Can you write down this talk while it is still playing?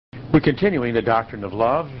We're continuing the doctrine of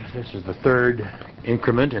love. This is the third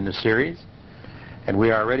increment in the series, and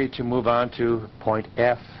we are ready to move on to point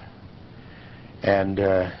F. And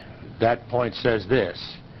that point says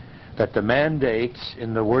this, that the mandate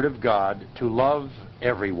in the Word of God to love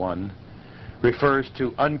everyone refers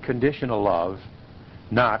to unconditional love,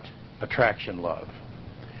 not attraction love.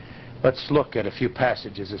 Let's look at a few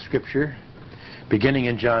passages of Scripture, beginning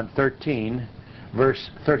in John 13, verse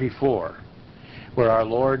 34. Where our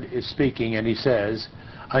Lord is speaking, and he says,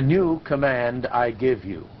 "A new command I give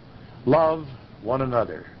you, love one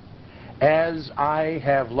another. As I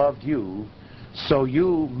have loved you, so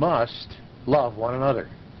you must love one another."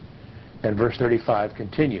 And verse 35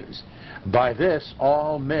 continues, "By this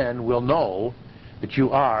all men will know that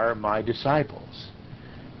you are my disciples,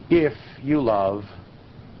 if you love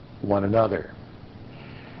one another."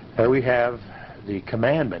 There we have the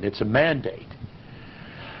commandment. It's a mandate.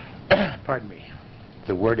 Pardon me.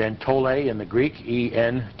 The word entole in the Greek,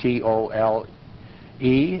 E-N-T-O-L-E,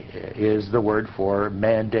 is the word for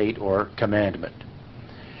mandate or commandment.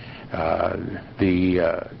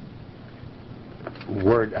 The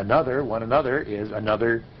word another, one another, is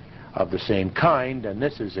another of the same kind, and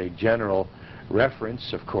this is a general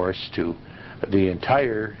reference, of course, to the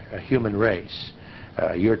entire human race.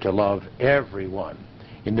 You're to love everyone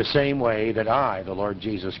in the same way that I, the Lord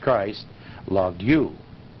Jesus Christ, loved you.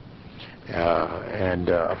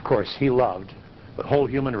 Of course, he loved the whole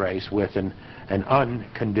human race with an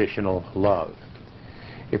unconditional love.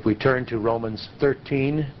 If we turn to Romans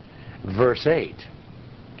 13, verse 8,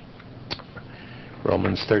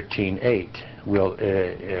 Romans 13:8,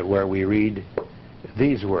 where we read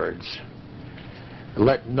these words,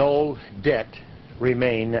 "Let no debt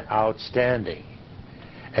remain outstanding,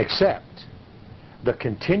 except the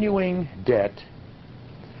continuing debt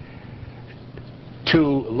to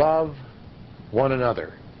love one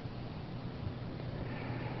another.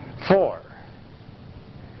 For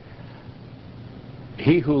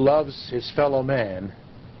he who loves his fellow man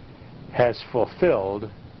has fulfilled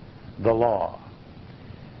the law."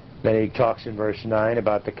 Then he talks in verse 9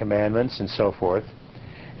 about the commandments and so forth.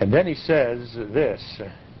 And then he says this,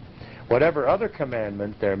 "Whatever other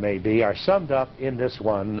commandment there may be are summed up in this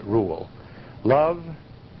one rule. Love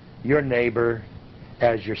your neighbor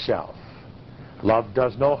as yourself. Love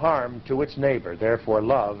does no harm to its neighbor. Therefore,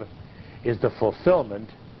 love is the fulfillment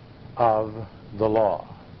of the law."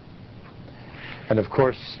 And of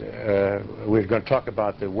course, we're going to talk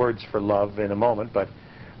about the words for love in a moment, but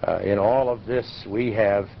in all of this we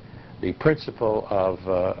have the principle of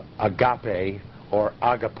agape or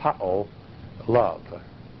agapao love.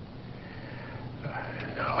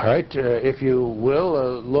 All right, if you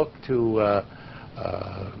will, look to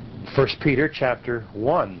 1 Peter chapter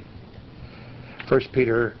 1. 1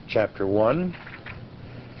 Peter chapter 1,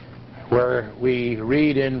 where we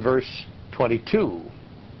read in verse 22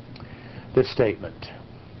 this statement,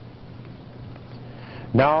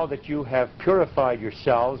 "Now that you have purified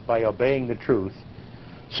yourselves by obeying the truth,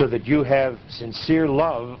 so that you have sincere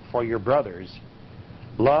love for your brothers,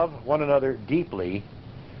 love one another deeply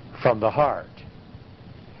from the heart."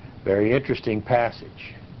 Very interesting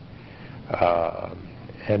passage.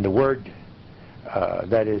 And the word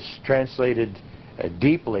that is translated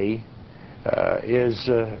deeply is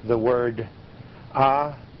the word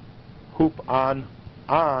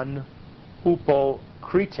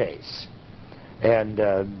hupokrites, and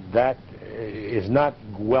that is not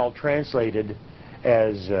well translated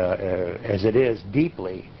as it is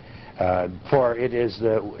deeply, for it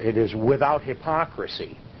is without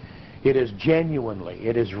hypocrisy. It is genuinely,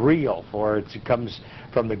 it is real, for it comes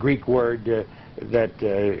from the Greek word that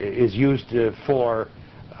is used for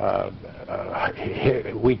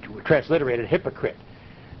we transliterate it hypocrite,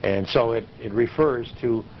 and so it refers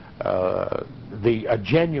to a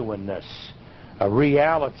genuineness, a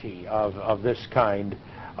reality of this kind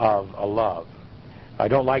of a love. I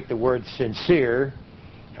don't like the word sincere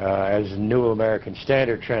as New American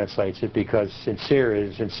Standard translates it, because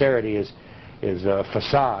sincerity is a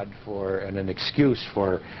facade for and an excuse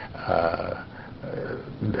for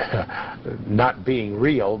not being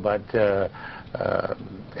real, but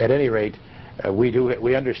at any rate,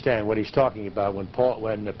 we understand what he's talking about when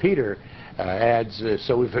Peter adds.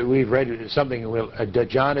 So we've read something that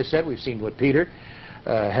John has said. We've seen what Peter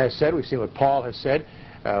has said. We've seen what Paul has said.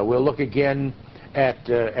 We'll look again at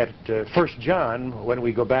 1 John when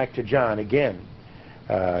we go back to John again.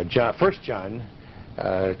 1 John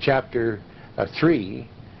chapter 3,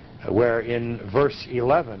 where in verse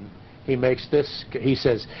 11 he makes this. He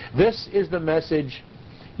says, "This is the message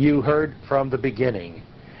you heard from the beginning.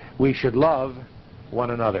 We should love one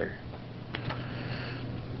another."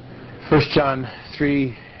 1 John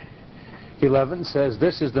 3:11 says,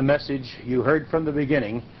 "This is the message you heard from the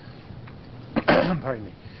beginning." Pardon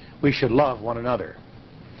me. We should love one another.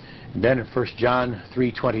 And then in 1 John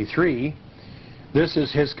 3:23, "This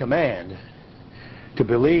is his command, to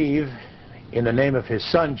believe in the name of his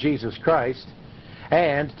Son, Jesus Christ,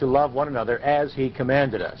 and to love one another as he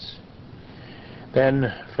commanded us."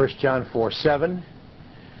 Then 1 John 4:7,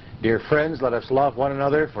 "Dear friends, let us love one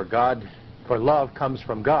another, for love comes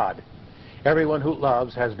from God. Everyone who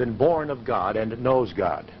loves has been born of God and knows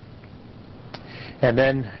God." And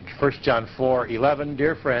then 1 John 4:11,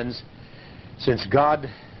 "Dear friends, since God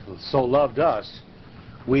so loved us,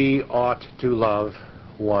 we ought to love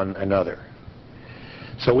one another."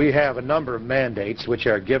 So we have a number of mandates which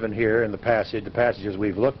are given here in the passages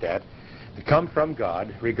we've looked at, that come from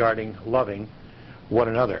God regarding loving one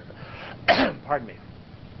another. Pardon me.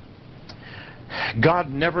 God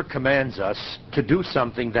never commands us to do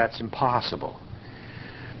something that's impossible,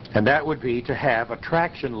 and that would be to have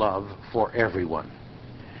attraction love for everyone.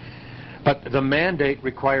 But the mandate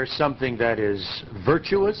requires something that is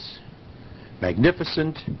virtuous,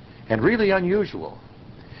 magnificent, and really unusual.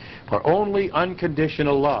 For only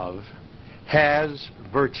unconditional love has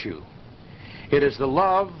virtue. It is the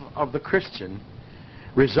love of the Christian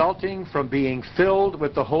resulting from being filled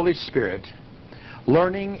with the Holy Spirit,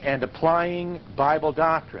 learning and applying Bible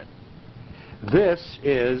doctrine. This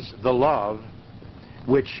is the love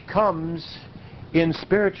which comes in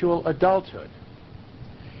spiritual adulthood.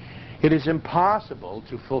 It is impossible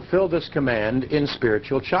to fulfill this command in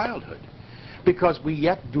spiritual childhood, because we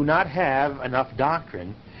yet do not have enough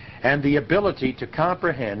doctrine and the ability to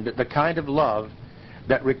comprehend the kind of love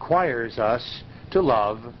that requires us to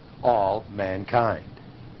love all mankind.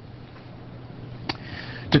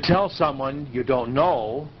 To tell someone you don't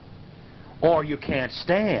know or you can't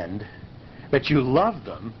stand that you love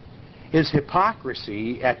them is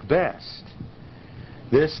hypocrisy at best.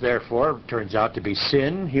 This, therefore, turns out to be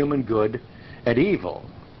sin, human good, and evil.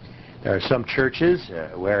 There are some churches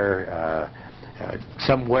where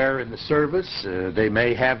somewhere in the service they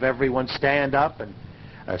may have everyone stand up and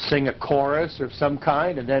sing a chorus of some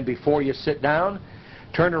kind, and then before you sit down,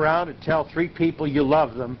 turn around and tell 3 people you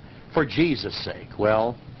love them for Jesus' sake.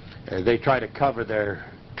 Well, they try to cover their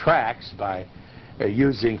tracks by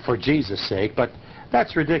using "for Jesus' sake," but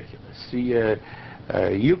that's ridiculous.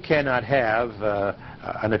 You cannot have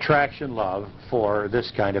an attraction love for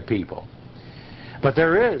this kind of people. But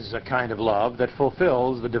there is a kind of love that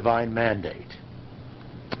fulfills the divine mandate,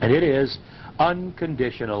 and it is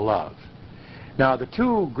unconditional love. Now, the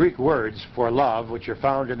 2 Greek words for love which are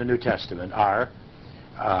found in the New Testament are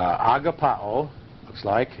agapao, looks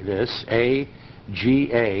like this, A-G-A-P-A-O,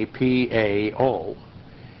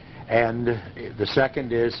 and the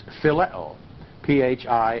second is phileo,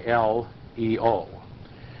 P-H-I-L-E-O.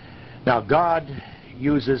 Now, God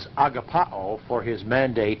uses agapao for his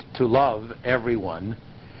mandate to love everyone,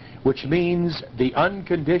 which means the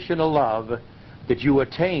unconditional love that you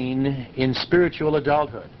attain in spiritual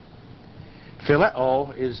adulthood.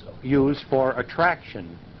 Phileo is used for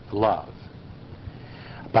attraction love.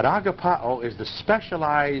 But agapao is the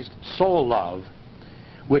specialized soul love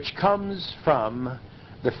which comes from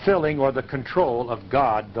the filling or the control of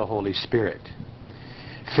God, the Holy Spirit.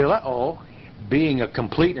 Phileo, being a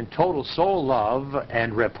complete and total soul love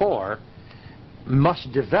and rapport,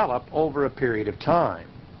 must develop over a period of time.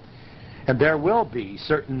 And there will be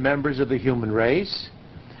certain members of the human race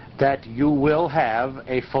that you will have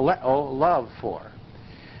a phileo love for.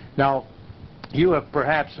 Now, you have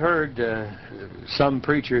perhaps heard some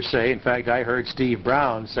preachers say, in fact, I heard Steve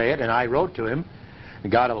Brown say it, and I wrote to him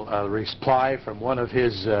and got a reply from one of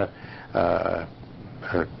his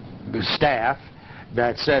staff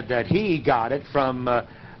that said that he got it from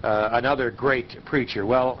another great preacher.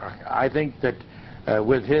 Well, I think that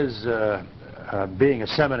with his being a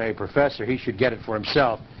seminary professor, he should get it for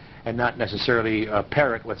himself and not necessarily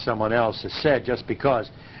parrot what someone else has said just because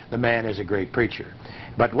the man is a great preacher.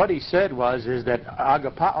 But what he said is that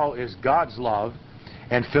agapao is God's love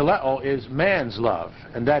and phileo is man's love,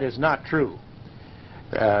 and that is not true.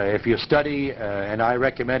 If you study, and I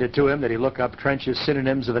recommended to him that he look up Trench's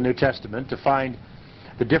synonyms of the New Testament to find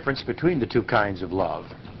the difference between the 2 kinds of love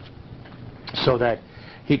so that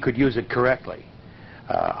he could use it correctly.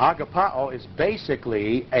 Agapao is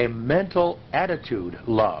basically a mental attitude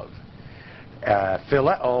love.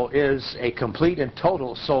 Phileo is a complete and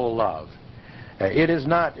total soul love. It is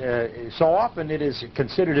not, so often it is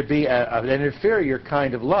considered to be an inferior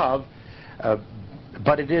kind of love,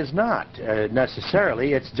 but it is not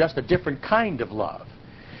necessarily. It's just a different kind of love.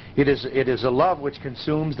 It is a love which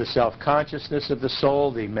consumes the self-consciousness of the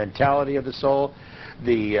soul, the mentality of the soul,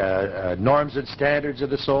 the norms and standards of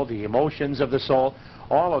the soul, the emotions of the soul,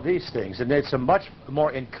 all of these things. And it's a much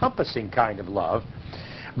more encompassing kind of love,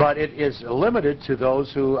 but it is limited to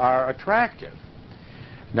those who are attractive.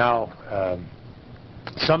 Now,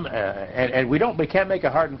 we can't make a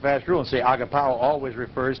hard and fast rule and say agapao always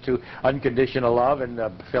refers to unconditional love and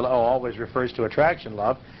phileo always refers to attraction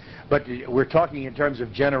love. But we're talking in terms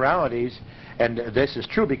of generalities, and this is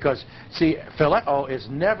true because, see, phileo is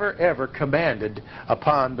never ever commanded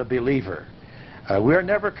upon the believer. We're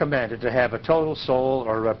never commanded to have a total soul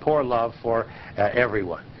or a poor love for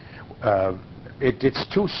everyone. It's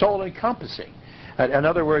too soul-encompassing. In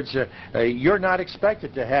other words, you're not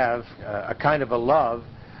expected to have a kind of a love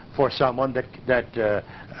for someone that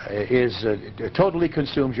totally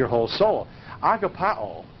consumes your whole soul.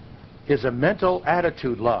 Agapao is a mental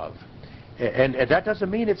attitude love, and that doesn't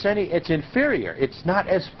mean it's inferior. It's not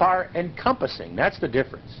as far encompassing. That's the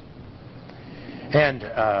difference. And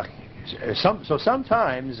so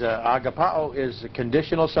sometimes agapao is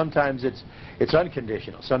conditional. Sometimes it's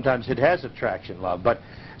unconditional. Sometimes it has attraction love. But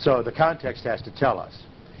so the context has to tell us.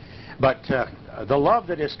 But the love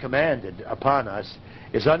that is commanded upon us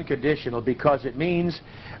is unconditional because it means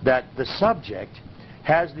that the subject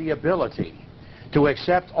has the ability to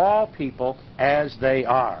accept all people as they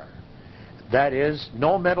are. That is,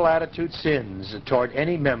 no mental attitude sins toward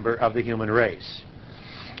any member of the human race.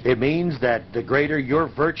 It means that the greater your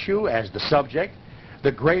virtue as the subject,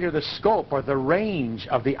 the greater the scope or the range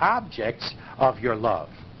of the objects of your love.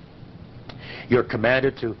 You're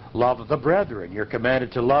commanded to love the brethren. You're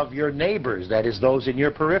commanded to love your neighbors, that is, those in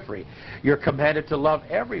your periphery. You're commanded to love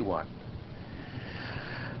everyone.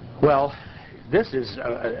 Well, this is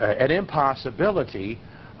an impossibility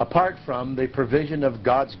apart from the provision of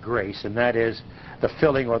God's grace, and that is the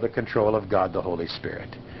filling or the control of God the Holy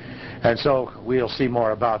Spirit. And so we'll see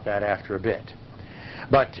more about that after a bit.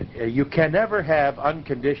 But you can never have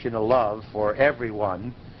unconditional love for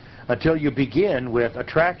everyone until you begin with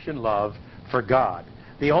attraction love for God,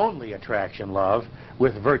 the only attraction love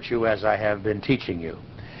with virtue, as I have been teaching you.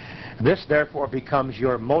 This therefore becomes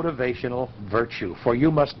your motivational virtue, for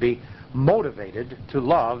you must be motivated to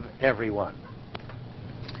love everyone.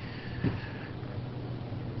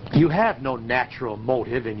 You have no natural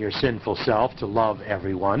motive in your sinful self to love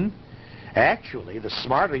everyone. Actually, the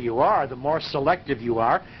smarter you are, the more selective you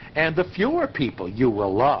are, and the fewer people you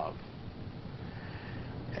will love.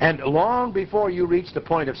 And long before you reach the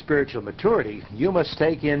point of spiritual maturity, you must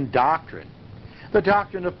take in doctrine, the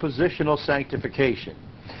doctrine of positional sanctification,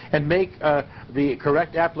 and make the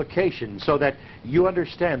correct application so that you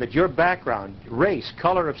understand that your background, race,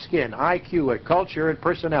 color of skin, IQ, culture, and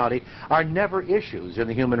personality are never issues in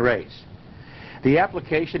the human race. The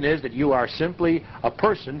application is that you are simply a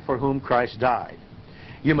person for whom Christ died.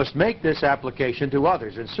 You must make this application to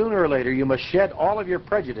others, and sooner or later you must shed all of your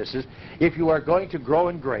prejudices if you are going to grow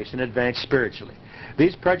in grace and advance spiritually.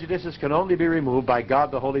 These prejudices can only be removed by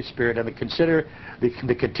God the Holy Spirit and consider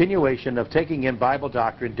the continuation of taking in Bible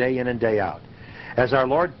doctrine day in and day out. As our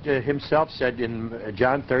Lord himself said in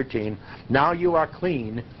John 13, now you are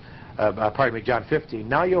clean, John 15,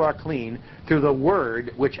 now you are clean through the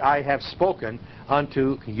word which I have spoken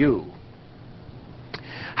unto you.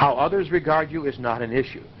 How others regard you is not an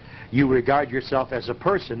issue. You regard yourself as a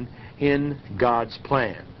person in God's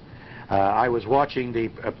plan. I was watching the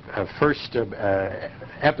first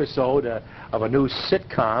episode of a new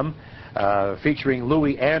sitcom featuring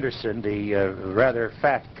Louis Anderson, the rather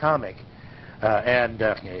fat comic. And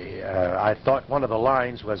I thought one of the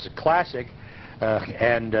lines was classic,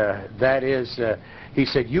 and that is, he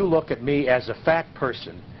said, you look at me as a fat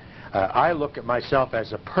person. I look at myself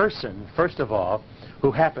as a person, first of all, who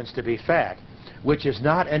happens to be fat, which is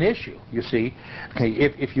not an issue, you see.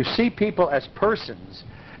 If you see people as persons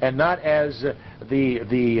and not as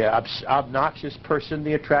the obnoxious person,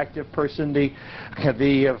 the attractive person, the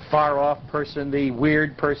far-off person, the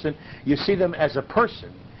weird person, you see them as a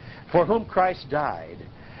person for whom Christ died.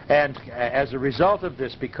 And as a result of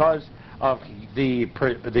this, because of the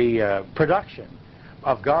production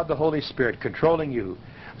of God the Holy Spirit controlling you,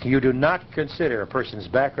 you do not consider a person's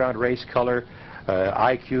background, race, color,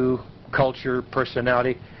 IQ, culture,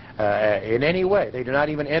 personality in any way. They do not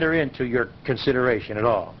even enter into your consideration at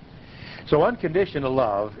all. So unconditional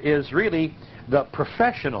love is really the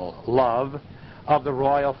professional love of the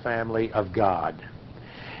royal family of God.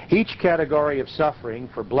 Each category of suffering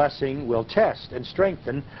for blessing will test and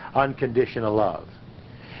strengthen unconditional love.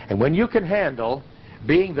 And when you can handle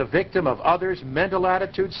being the victim of others' mental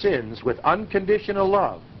attitude sins with unconditional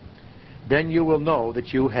love, then you will know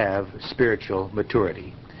that you have spiritual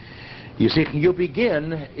maturity. You see, you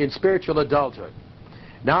begin in spiritual adulthood.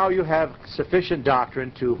 Now you have sufficient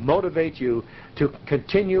doctrine to motivate you to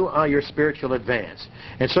continue on your spiritual advance.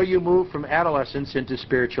 And so you move from adolescence into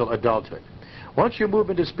spiritual adulthood. Once you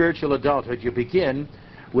move into spiritual adulthood, you begin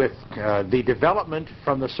with the development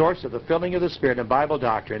from the source of the filling of the Spirit and Bible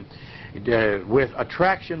doctrine with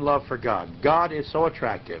attraction, love for God. God is so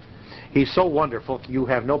attractive. He's so wonderful, you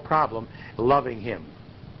have no problem loving Him.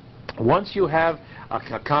 Once you have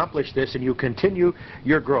accomplished this and you continue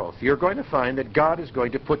your growth, you're going to find that God is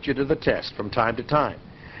going to put you to the test from time to time.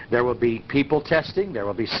 There will be people testing, there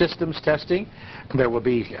will be systems testing, there will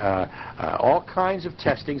be all kinds of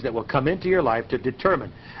testings that will come into your life to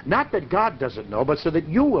determine, not that God doesn't know, but so that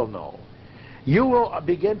you will know. You will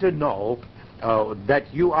begin to know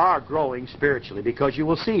that you are growing spiritually, because you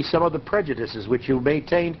will see some of the prejudices which you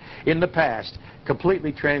maintained in the past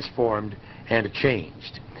completely transformed and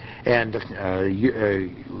changed. And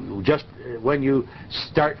just when you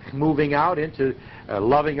start moving out into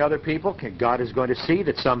loving other people, God is going to see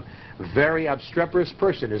that some very obstreperous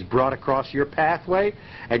person is brought across your pathway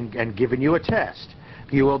and given you a test.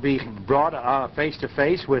 You will be brought face to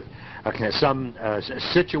face with some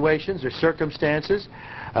situations or circumstances,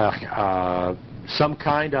 some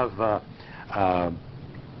kind of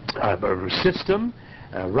system,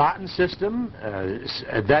 rotten system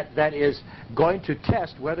that is going to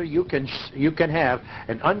test whether you can have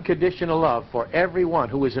an unconditional love for everyone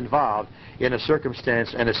who is involved in a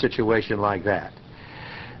circumstance and a situation like that.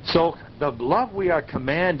 So the love we are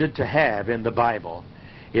commanded to have in the Bible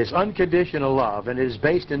is unconditional love, and is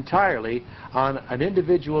based entirely on an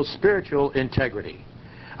individual's spiritual integrity,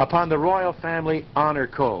 upon the royal family honor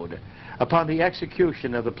code, upon the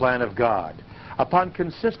execution of the plan of God, upon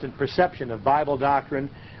consistent perception of Bible doctrine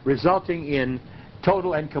resulting in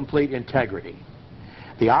total and complete integrity.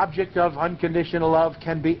 The object of unconditional love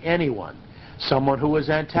can be anyone, someone who is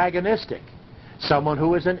antagonistic, someone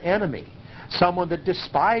who is an enemy, someone that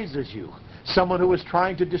despises you, someone who is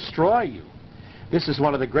trying to destroy you. This is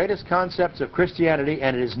one of the greatest concepts of Christianity,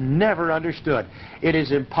 and it is never understood. It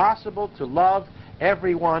is impossible to love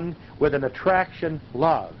everyone with an attraction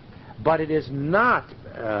love, but it is not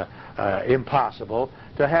impossible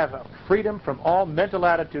to have freedom from all mental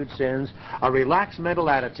attitude sins, a relaxed mental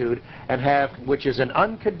attitude, and have, which is an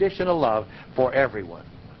unconditional love for everyone.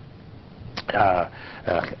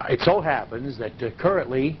 It so happens that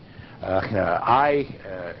currently I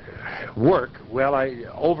work, well, I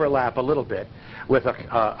overlap a little bit with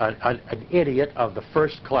an idiot of the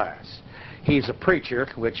first class. He's a preacher,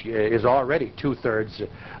 which is already two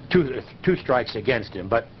strikes against him,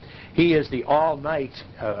 but he is the all-night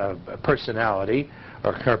personality,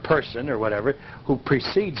 or person, or whatever, who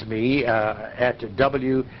precedes me at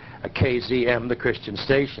WKZM, the Christian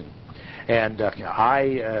station. And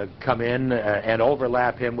I come in and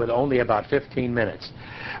overlap him with only about 15 minutes.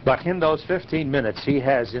 But in those 15 minutes, he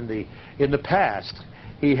has, in the past,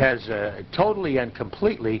 he has totally and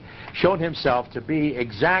completely shown himself to be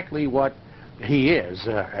exactly what he is.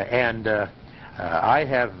 I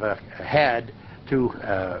have had to,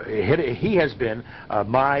 he has been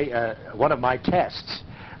one of my tests,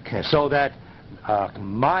 so that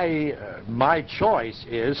my choice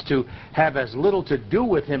is to have as little to do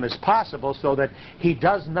with him as possible, so that he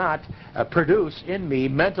does not produce in me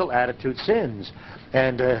mental attitude sins,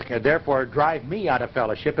 and therefore drive me out of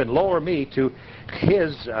fellowship and lower me to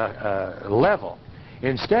his level.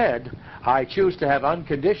 Instead, I choose to have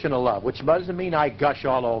unconditional love, which doesn't mean I gush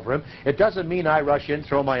all over him. It doesn't mean I rush in,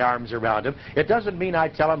 throw my arms around him. It doesn't mean I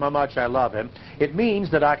tell him how much I love him. It means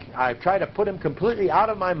that I try to put him completely out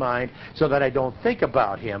of my mind so that I don't think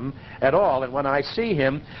about him at all. And when I see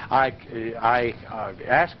him, I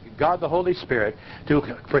ask God the Holy Spirit to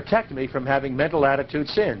protect me from having mental attitude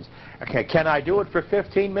sins. Okay, can I do it for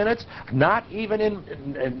 15 minutes? Not even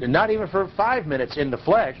for 5 minutes in the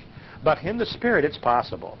flesh, but in the Spirit it's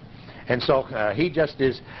possible. And so he just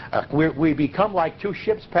is, we become like two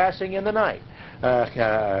ships passing in the night.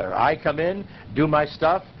 I come in, do my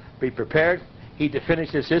stuff, be prepared, he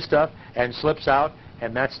finishes his stuff and slips out,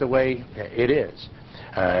 and that's the way it is.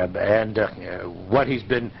 What he's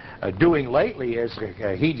been doing lately is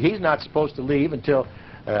he's not supposed to leave until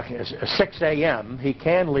 6 a.m. He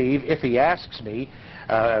can leave if he asks me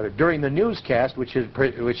during the newscast, which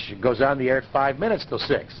goes on the air at 5 minutes till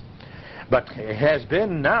 6. But it has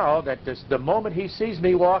been now that the moment he sees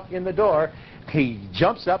me walk in the door, he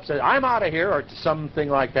jumps up, says, "I'm out of here," or something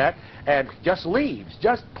like that, and just leaves,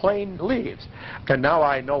 just plain leaves. And now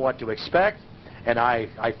I know what to expect, and I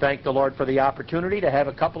thank the Lord for the opportunity to have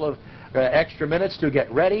a couple of extra minutes to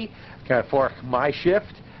get ready for my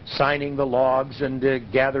shift, signing the logs and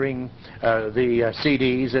gathering the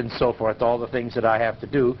CDs and so forth, all the things that I have to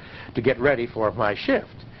do to get ready for my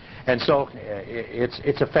shift. And so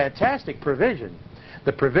it's a fantastic provision,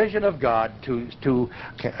 the provision of God to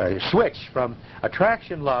switch from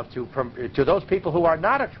attraction love to those people who are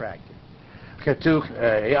not attracted to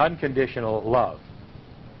unconditional love.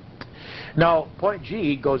 Now, point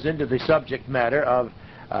G goes into the subject matter of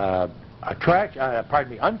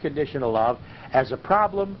unconditional love as a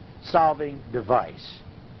problem-solving device.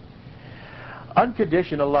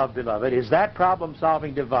 Unconditional love, beloved, is that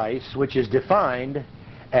problem-solving device which is defined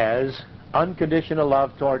as unconditional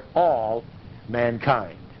love toward all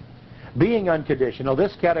mankind. Being unconditional,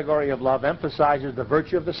 this category of love emphasizes the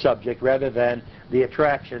virtue of the subject rather than the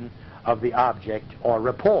attraction of the object or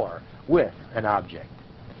rapport with an object.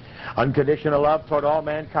 Unconditional love toward all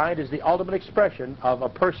mankind is the ultimate expression of a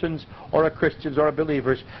person's or a Christian's or a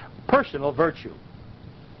believer's personal virtue.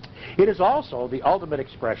 It is also the ultimate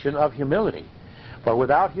expression of humility, for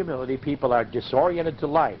without humility people are disoriented to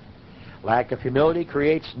life. Lack of humility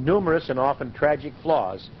creates numerous and often tragic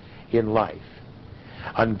flaws in life.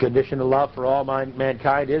 Unconditional love for all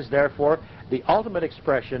mankind is, therefore, the ultimate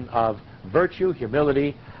expression of virtue,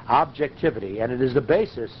 humility, objectivity, and it is the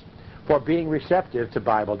basis for being receptive to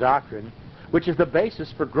Bible doctrine, which is the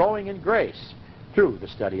basis for growing in grace through the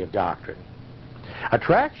study of doctrine.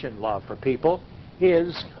 Attraction love for people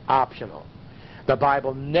is optional. The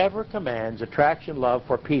Bible never commands attraction love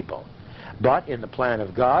for people. But in the plan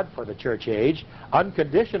of God for the church age,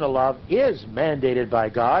 unconditional love is mandated by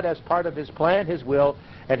God as part of His plan, His will,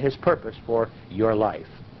 and His purpose for your life.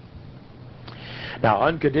 Now,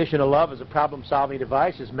 unconditional love as a problem-solving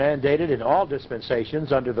device is mandated in all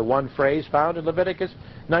dispensations under the one phrase found in Leviticus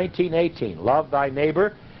 19:18, love thy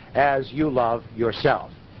neighbor as you love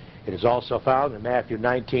yourself. It is also found in Matthew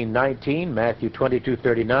 19:19, Matthew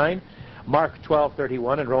 22:39, Mark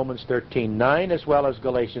 12:31, and Romans 13:9, as well as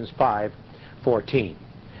Galatians 5:14.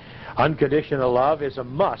 Unconditional love is a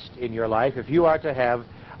must in your life if you are to have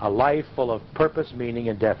a life full of purpose, meaning,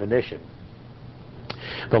 and definition.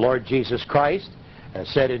 The Lord Jesus Christ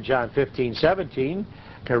said in John 15:17,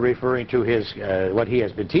 referring to his what He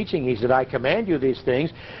has been teaching, He said, I command you these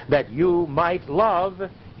things that you might love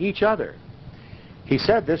each other. He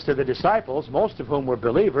said this to the disciples, most of whom were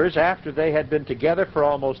believers, after they had been together for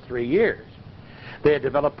almost 3 years. They had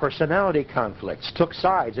developed personality conflicts, took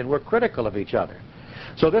sides, and were critical of each other.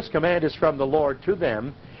 So this command is from the Lord to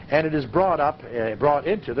them, and it is brought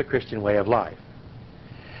into the Christian way of life.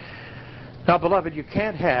 Now, beloved, you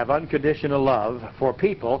can't have unconditional love for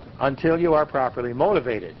people until you are properly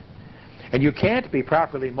motivated. And you can't be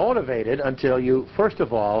properly motivated until you, first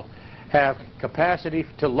of all, have capacity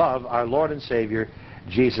to love our Lord and Savior,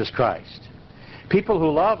 Jesus Christ. People who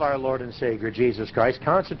love our Lord and Savior, Jesus Christ,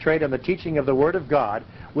 concentrate on the teaching of the Word of God,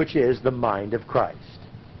 which is the mind of Christ.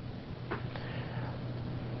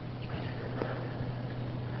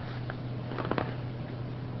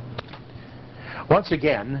 Once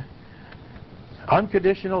again,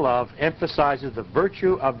 unconditional love emphasizes the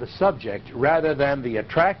virtue of the subject rather than the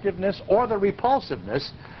attractiveness or the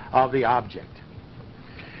repulsiveness of the object.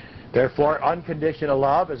 Therefore, unconditional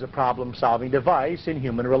love is a problem-solving device in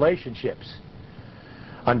human relationships.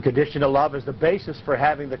 Unconditional love is the basis for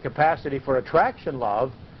having the capacity for attraction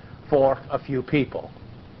love for a few people.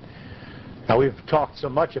 Now, we've talked so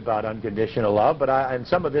much about unconditional love, and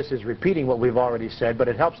some of this is repeating what we've already said, but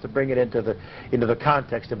it helps to bring it into the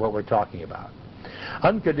context of what we're talking about.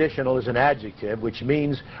 Unconditional is an adjective which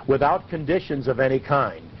means without conditions of any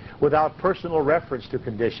kind, without personal reference to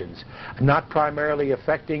conditions, not primarily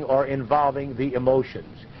affecting or involving the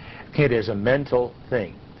emotions. It is a mental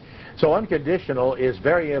thing. So unconditional is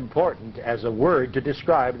very important as a word to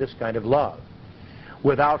describe this kind of love.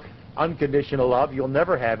 Without unconditional love, you'll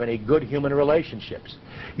never have any good human relationships.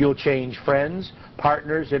 You'll change friends,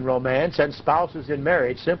 partners in romance, and spouses in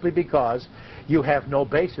marriage simply because you have no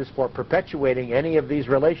basis for perpetuating any of these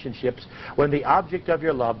relationships when the object of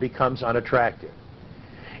your love becomes unattractive.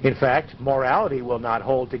 In fact, morality will not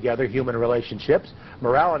hold together human relationships.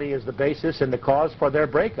 Morality is the basis and the cause for their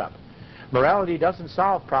breakup. Morality doesn't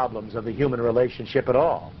solve problems of the human relationship at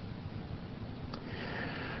all.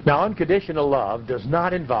 Now, unconditional love does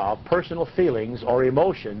not involve personal feelings or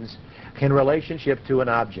emotions in relationship to an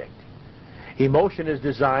object. Emotion is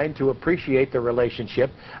designed to appreciate the relationship,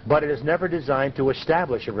 but it is never designed to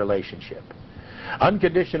establish a relationship.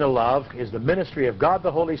 Unconditional love is the ministry of God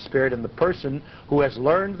the Holy Spirit in the person who has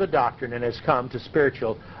learned the doctrine and has come to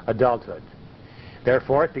spiritual adulthood.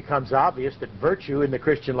 Therefore, it becomes obvious that virtue in the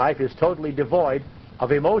Christian life is totally devoid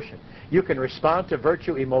of emotion. You can respond to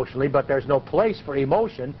virtue emotionally, but there's no place for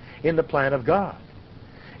emotion in the plan of God.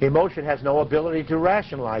 Emotion has no ability to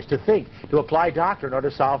rationalize, to think, to apply doctrine, or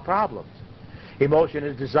to solve problems. Emotion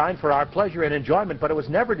is designed for our pleasure and enjoyment, but it was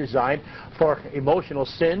never designed for emotional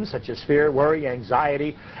sins such as fear, worry,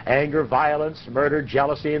 anxiety, anger, violence, murder,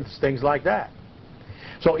 jealousy, and things like that.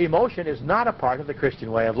 So emotion is not a part of the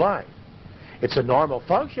Christian way of life. It's a normal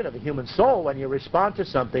function of the human soul when you respond to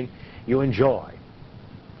something you enjoy.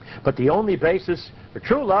 But the only basis for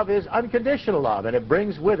true love is unconditional love, and it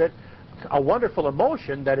brings with it a wonderful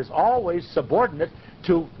emotion that is always subordinate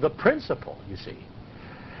to the principle, you see.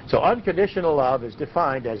 So unconditional love is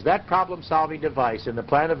defined as that problem-solving device in the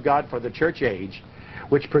plan of God for the church age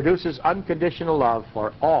which produces unconditional love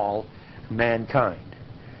for all mankind.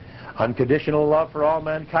 Unconditional love for all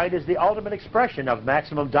mankind is the ultimate expression of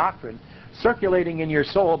maximum doctrine circulating in your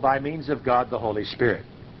soul by means of God the Holy Spirit.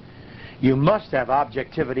 You must have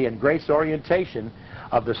objectivity and grace orientation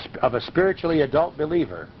of a spiritually adult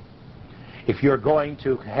believer if you're going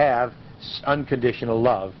to have unconditional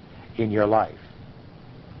love in your life.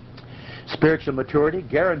 Spiritual maturity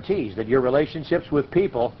guarantees that your relationships with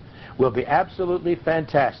people will be absolutely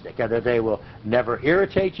fantastic and that they will never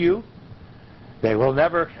irritate you, they will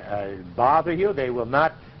never bother you, they will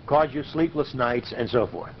not cause you sleepless nights, and so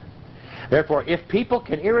forth. Therefore, if people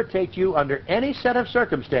can irritate you under any set of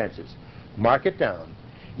circumstances, mark it down,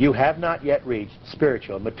 you have not yet reached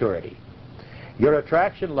spiritual maturity. Your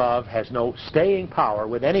attraction love has no staying power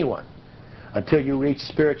with anyone until you reach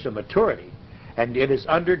spiritual maturity, and it is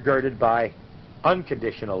undergirded by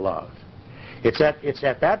unconditional love. It's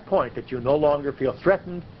at that point that you no longer feel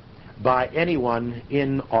threatened by anyone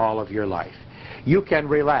in all of your life. You can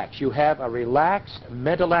relax. You have a relaxed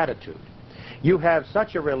mental attitude. You have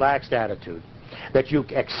such a relaxed attitude that you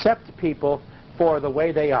accept people for the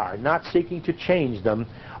way they are, not seeking to change them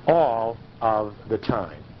all of the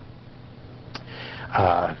time.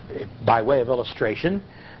 By way of illustration,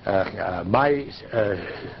 my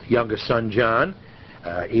youngest son, John,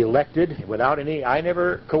 elected without any, I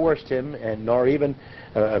never coerced him and nor even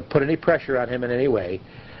put any pressure on him in any way,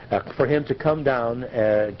 for him to come down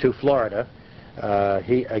to Florida.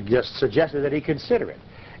 He just suggested that he consider it.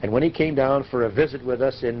 And when he came down for a visit with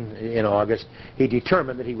us in August, he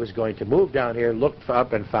determined that he was going to move down here, looked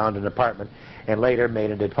up and found an apartment, and later made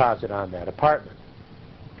a deposit on that apartment.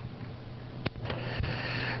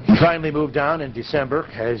 He finally moved down in December,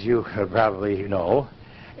 as you probably know,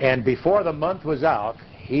 and before the month was out,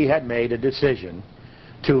 he had made a decision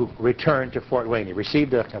to return to Fort Wayne. He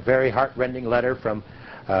received a very heart-rending letter from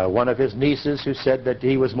one of his nieces who said that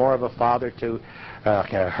he was more of a father to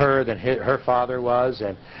her than her father was,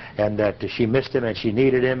 and that she missed him and she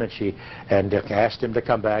needed him, and asked him to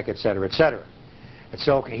come back, etc., etc. And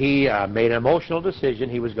so he made an emotional decision.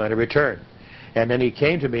 He was going to return. And then he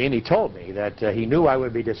came to me and he told me that he knew I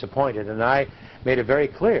would be disappointed, and I made it very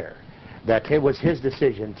clear that it was his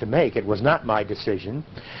decision to make. It was not my decision,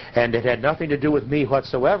 and it had nothing to do with me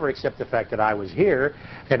whatsoever except the fact that I was here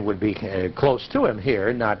and would be close to him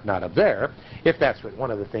here, not up there, if that's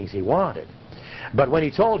one of the things he wanted. But when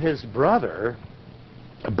he told his brother,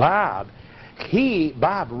 Bob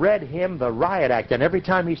read him the riot act, and every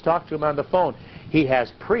time he's talked to him on the phone, he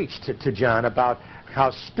has preached to John about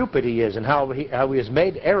how stupid he is and how he has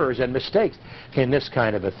made errors and mistakes in this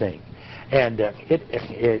kind of a thing. And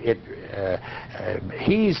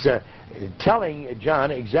he's telling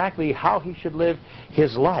John exactly how he should live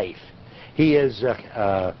his life. He is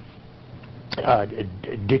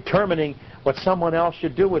determining what someone else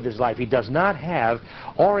should do with his life. He does not have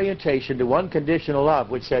orientation to unconditional love,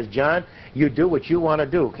 which says, John, you do what you want to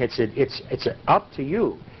do. It's up to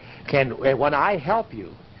you. When I help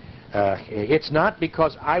you, it's not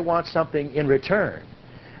because I want something in return.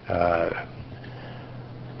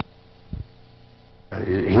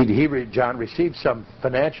 John received some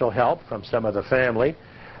financial help from some of the family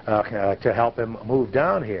to help him move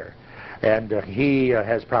down here. And he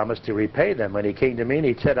has promised to repay them. When he came to me and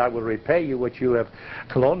he said, I will repay you what you have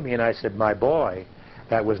loaned me. And I said, my boy,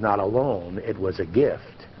 that was not a loan, it was a gift.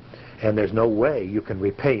 And there's no way you can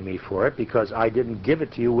repay me for it, because I didn't give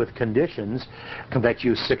it to you with conditions that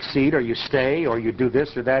you succeed or you stay or you do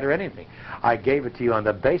this or that or anything. I gave it to you on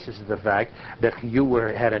the basis of the fact that you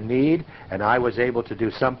had a need and I was able to do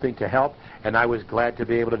something to help, and I was glad to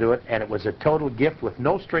be able to do it, and it was a total gift with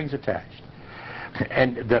no strings attached.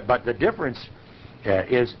 But the difference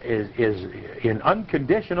is in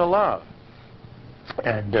unconditional love.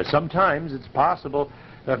 And sometimes it's possible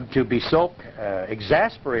to be so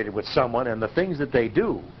exasperated with someone and the things that they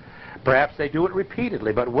do Perhaps they do it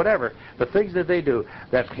repeatedly, but whatever, the things that they do,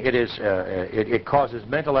 that it causes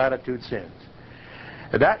mental attitude sins.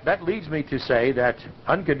 That leads me to say that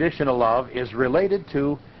unconditional love is related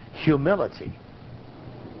to humility.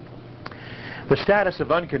 The status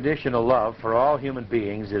of unconditional love for all human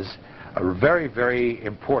beings is very, very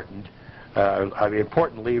important,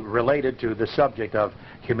 importantly related to the subject of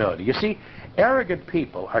humility. You see, arrogant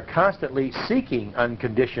people are constantly seeking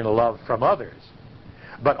unconditional love from others,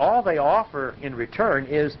 but all they offer in return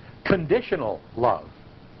is conditional love.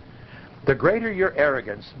 The greater your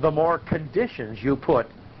arrogance, the more conditions you put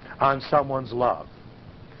on someone's love.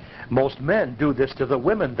 Most men do this to the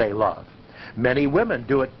women they love. Many women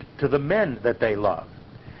do it to the men that they love.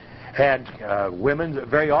 And women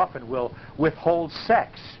very often will withhold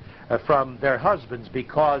sex from their husbands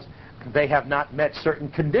because they have not met certain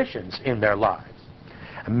conditions in their lives.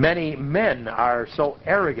 Many men are so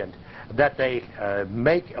arrogant that they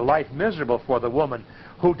make life miserable for the woman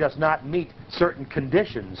who does not meet certain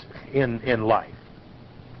conditions in life.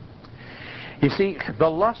 You see, the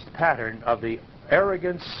lust pattern of the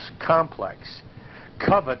arrogance complex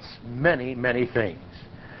covets many, many things.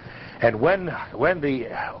 And when the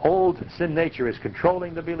old sin nature is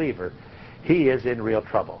controlling the believer, he is in real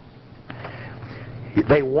trouble.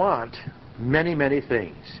 They want many, many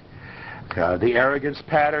things. The arrogance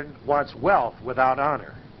pattern wants wealth without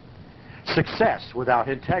honor, success without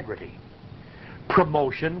integrity,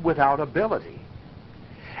 promotion without ability,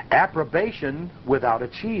 approbation without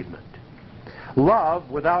achievement, love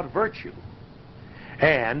without virtue,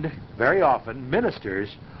 and very often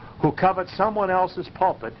ministers who covet someone else's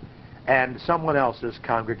pulpit and someone else's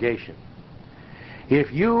congregation.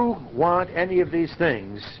 If you want any of these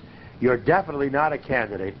things, you're definitely not a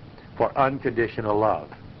candidate for unconditional love.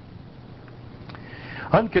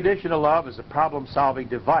 Unconditional love is a problem-solving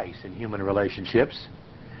device in human relationships.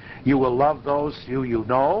 You will love those who you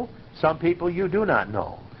know, some people you do not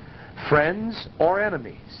know, friends or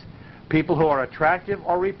enemies, people who are attractive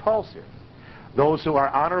or repulsive, those who are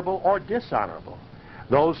honorable or dishonorable,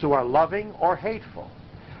 those who are loving or hateful,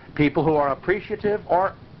 people who are appreciative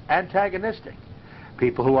or antagonistic,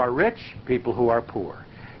 people who are rich, people who are poor.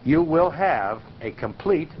 You will have a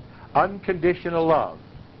complete, unconditional love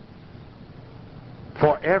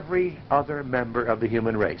for every other member of the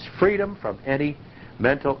human race. Freedom from any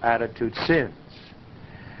mental attitude sins.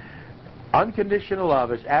 Unconditional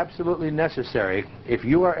love is absolutely necessary if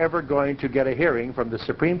you are ever going to get a hearing from the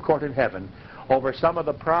Supreme Court in heaven over some of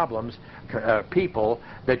the problems, people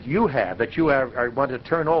that you want to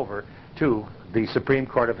turn over to the Supreme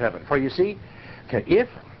Court of heaven. For you see, if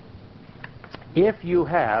you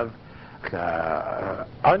have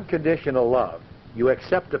unconditional love, you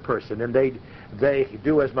accept a person and they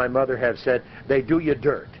do, as my mother has said, they do you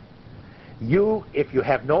dirt. If you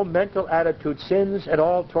have no mental attitude sins at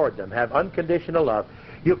all toward them, have unconditional love,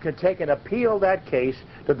 you can take and appeal that case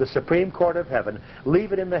to the Supreme Court of Heaven,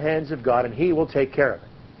 leave it in the hands of God, and He will take care of it.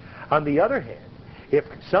 On the other hand, if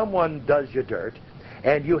someone does you dirt,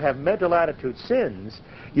 and you have mental attitude sins,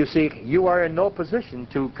 you see, you are in no position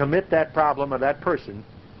to commit that problem or that person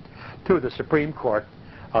to the Supreme Court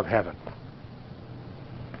of Heaven.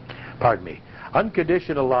 Pardon me.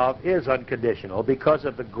 Unconditional love is unconditional because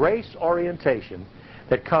of the grace orientation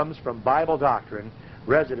that comes from Bible doctrine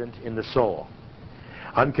resident in the soul.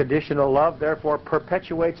 Unconditional love, therefore,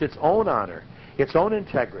 perpetuates its own honor, its own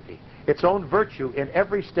integrity, its own virtue in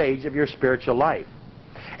every stage of your spiritual life.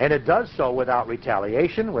 And it does so without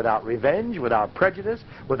retaliation, without revenge, without prejudice,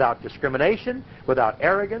 without discrimination, without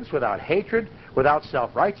arrogance, without hatred, without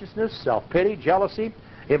self-righteousness, self-pity, jealousy,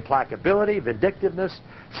 implacability, vindictiveness,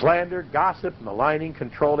 slander, gossip, maligning,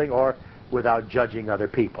 controlling, or without judging other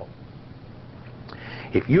people.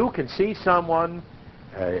 If you can see someone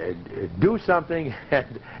do something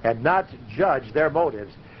and not judge their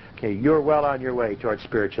motives, okay, you're well on your way towards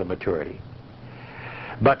spiritual maturity.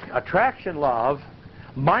 But attraction love,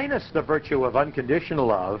 minus the virtue of unconditional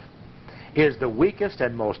love, is the weakest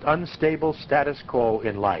and most unstable status quo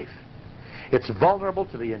in life. It's vulnerable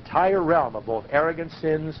to the entire realm of both arrogant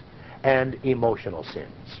sins and emotional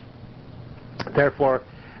sins. Therefore,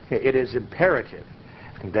 it is imperative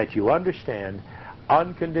that you understand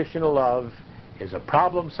unconditional love is a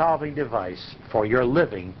problem-solving device for your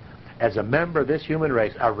living as a member of this human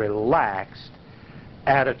race, a relaxed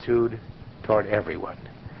attitude toward everyone.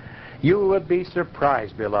 You would be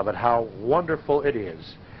surprised, beloved, how wonderful it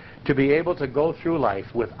is to be able to go through life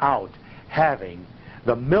without having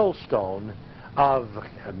the millstone of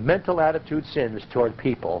mental attitude sins toward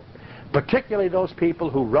people, particularly those people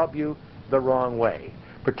who rub you the wrong way,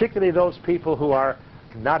 particularly those people who are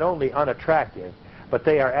not only unattractive, but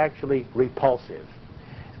they are actually repulsive.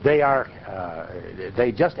 They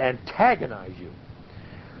just antagonize you.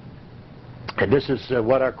 And this is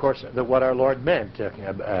what our Lord meant.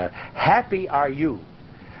 Happy are you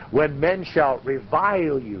when men shall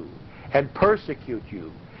revile you and persecute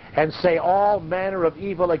you and say all manner of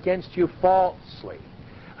evil against you falsely.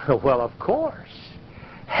 Well, of course.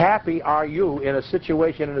 Happy are you in a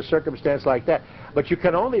situation, in a circumstance like that. But you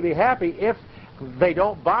can only be happy if they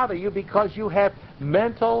don't bother you, because you have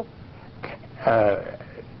mental,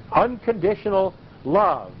 unconditional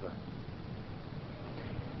love.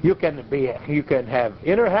 You can have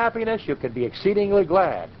inner happiness. You can be exceedingly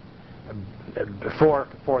glad for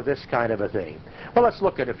this kind of a thing. Well, let's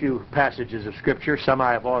look at a few passages of Scripture. Some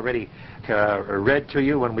I have already read to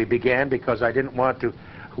you when we began, because I didn't want to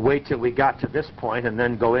wait till we got to this point and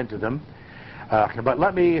then go into them. But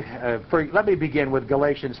let me begin with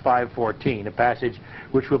Galatians 5:14, a passage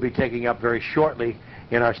which we'll be taking up very shortly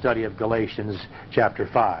in our study of Galatians chapter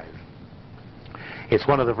 5. It's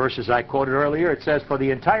one of the verses I quoted earlier. It says, "For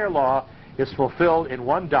the entire law is fulfilled in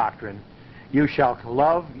one doctrine: you shall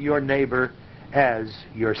love your neighbor as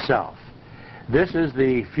yourself." This is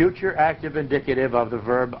the future active indicative of the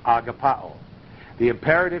verb agapao. The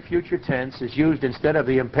imperative future tense is used instead of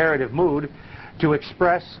the imperative mood to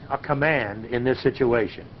express a command in this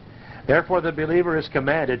situation. Therefore, the believer is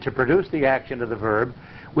commanded to produce the action of the verb,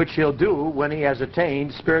 which he'll do when he has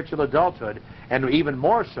attained spiritual adulthood, and even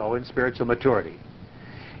more so in spiritual maturity.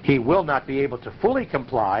 He will not be able to fully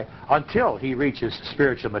comply until he reaches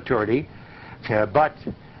spiritual maturity, but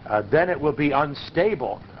then it will be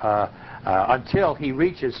unstable until he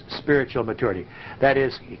reaches spiritual maturity. That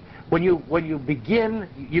is, when you begin,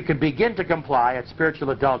 you can begin to comply at spiritual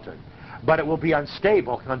adulthood, but it will be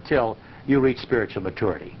unstable until you reach spiritual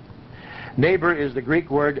maturity. Neighbor is the Greek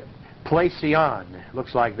word plesion. It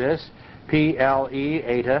looks like this: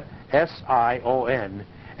 P-L-E-S-I-O-N.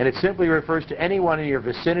 And it simply refers to anyone in your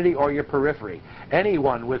vicinity or your periphery,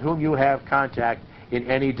 anyone with whom you have contact in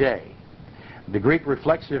any day. The Greek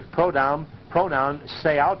reflexive pronoun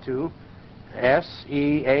seautou,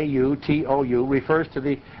 S-E-A-U-T-O-U, refers to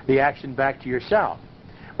the action back to yourself.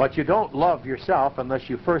 But you don't love yourself unless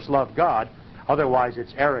you first love God, otherwise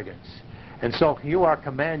it's arrogance. And so you are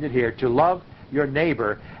commanded here to love your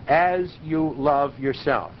neighbor as you love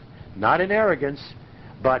yourself. Not in arrogance,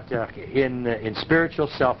 but in spiritual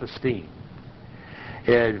self-esteem.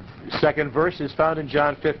 Second verse is found in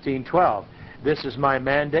John 15:12. "This is my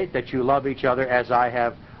mandate, that you love each other as I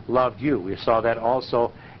have loved you." We saw that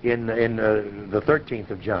also in the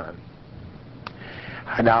 13th of John.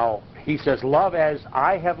 Now, he says, "Love as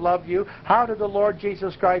I have loved you." How did the Lord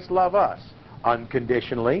Jesus Christ love us?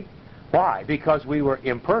 Unconditionally. Why? Because we were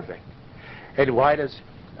imperfect. And why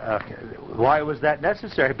was that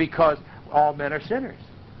necessary? Because all men are sinners.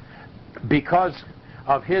 Because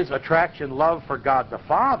of his attraction love for God the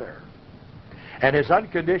Father and his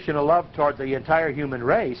unconditional love toward the entire human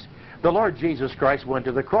race, the Lord Jesus Christ went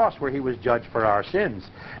to the cross where he was judged for our sins.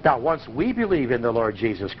 Now, once we believe in the Lord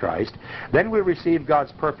Jesus Christ, then we receive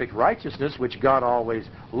God's perfect righteousness, which God always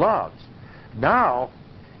loves. Now,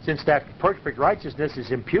 since that perfect righteousness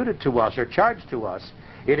is imputed to us or charged to us,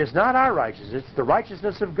 it is not our righteousness, it's the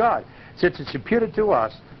righteousness of God. Since it's imputed to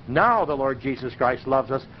us, now the Lord Jesus Christ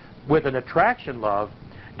loves us with an attraction love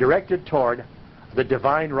directed toward the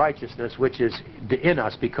divine righteousness which is in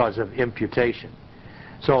us because of imputation.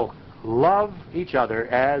 So, love each other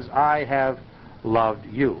as I have loved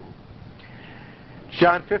you.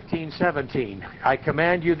 John 15:17, "I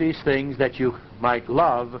command you these things that you might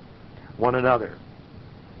love one another."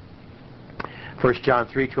 1 John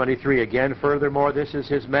 3:23, again, "Furthermore, this is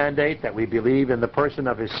his mandate, that we believe in the person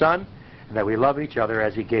of his Son, and that we love each other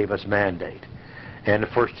as he gave us mandate." And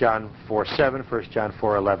 1 John 4:7, 1 John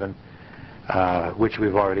 4:11, which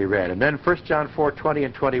we've already read. And then 1 John 4:20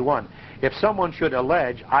 and 21. "If someone should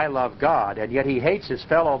allege, 'I love God,' and yet he hates his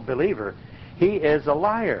fellow believer, he is a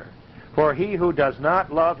liar. For he who does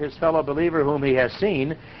not love his fellow believer whom he has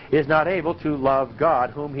seen is not able to love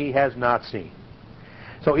God whom he has not seen."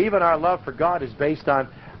 So even our love for God is based on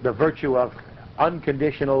the virtue of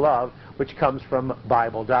unconditional love, which comes from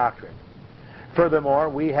Bible doctrine. Furthermore,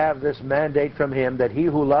 we have this mandate from him that he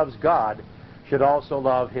who loves God should also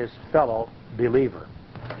love his fellow believer.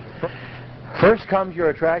 First comes your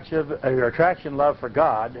attraction love for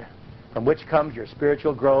God, from which comes your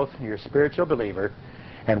spiritual growth and your spiritual believer.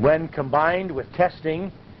 And when combined with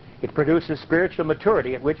testing, it produces spiritual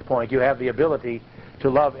maturity, at which point you have the ability to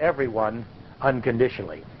love everyone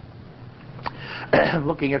unconditionally.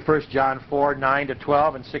 Looking at 1 John 4:9 to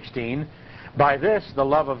 12 and 16, "By this the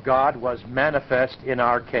love of God was manifest in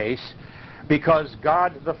our case, because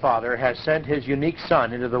God the Father has sent his unique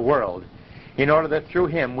Son into the world in order that through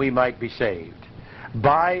him we might be saved.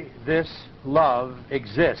 By this love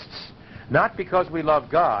exists, not because we love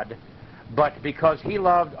God, but because he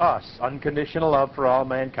loved us, unconditional love for all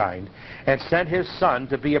mankind, and sent his Son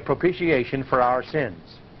to be a propitiation for our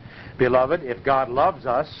sins. Beloved, if God loved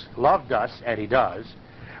us, and he does,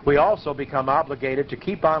 we also become obligated to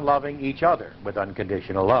keep on loving each other with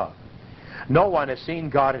unconditional love. No one has seen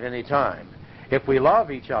God at any time. If we love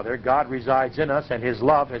each other, God resides in us, and his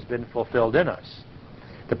love has been fulfilled in us,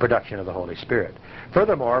 the production of the Holy Spirit.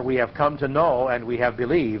 Furthermore, we have come to know and we have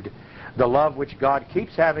believed the love which God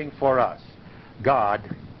keeps having for us. God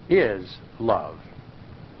is love.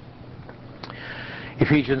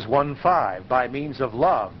 Ephesians 1:5, by means of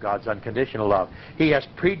love, God's unconditional love, he has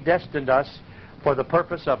predestined us for the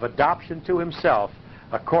purpose of adoption to himself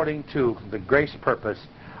according to the grace purpose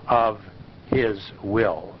of his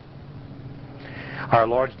will. Our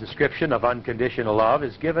Lord's description of unconditional love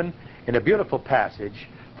is given in a beautiful passage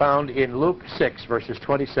found in Luke 6, verses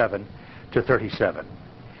 27 to 37.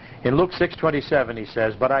 In Luke 6:27 he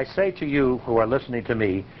says, "But I say to you who are listening to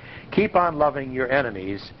me, keep on loving your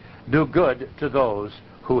enemies, do good to those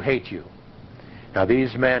who hate you." Now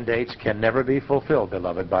these mandates can never be fulfilled,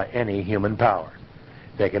 beloved, by any human power.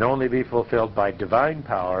 They can only be fulfilled by divine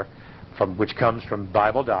power which comes from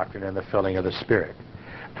Bible doctrine and the filling of the Spirit.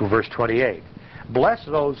 To verse 28, "Bless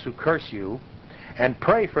those who curse you, and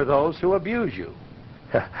pray for those who abuse you."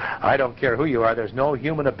 I don't care who you are, there's no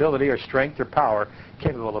human ability or strength or power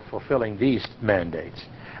capable of fulfilling these mandates.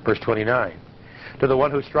 Verse 29, "To the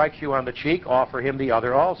one who strikes you on the cheek, offer him the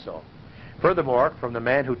other also. Furthermore, from the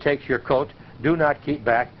man who takes your coat, do not keep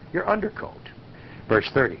back your undercoat." Verse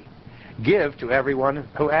 30, "Give to everyone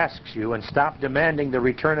who asks you, and stop demanding the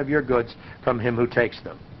return of your goods from him who takes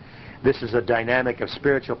them." This is a dynamic of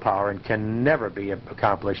spiritual power and can never be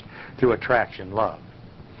accomplished through attraction love.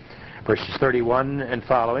 Verses 31 and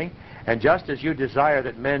following, "And just as you desire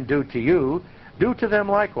that men do to you, do to them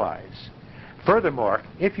likewise. Furthermore,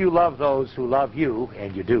 if you love those who love you,"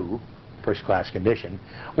 and you do, first-class condition,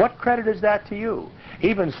 "what credit is that to you?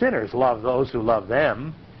 Even sinners love those who love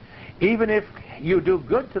them. Even if you do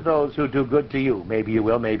good to those who do good to you," maybe you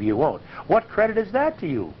will, maybe you won't, "what credit is that to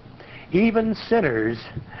you? Even sinners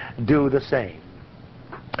do the same."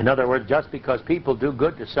 In other words, just because people do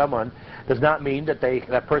good to someone does not mean that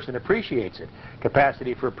that person appreciates it.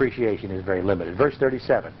 Capacity for appreciation is very limited. Verse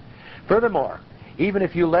 37, "Furthermore, even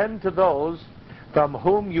if you lend to those from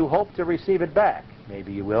whom you hope to receive it back,"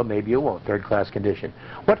 maybe you will, maybe you won't, third-class condition,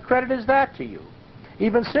 "what credit is that to you?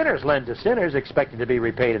 Even sinners lend to sinners, expecting to be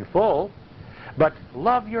repaid in full. But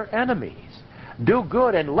love your enemies. Do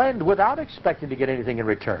good and lend without expecting to get anything in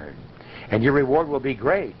return. And your reward will be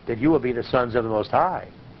great, that you will be the sons of the Most High.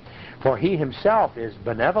 For he himself is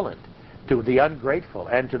benevolent to the ungrateful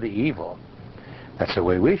and to the evil." That's the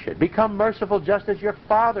way we should. "Become merciful just as your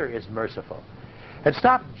Father is merciful. And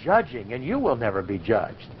stop judging, and you will never be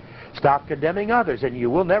judged. Stop condemning others, and you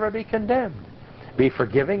will never be condemned. Be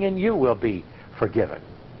forgiving, and you will be forgiven."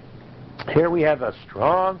 Here we have a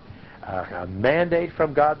strong mandate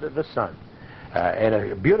from God the Son, and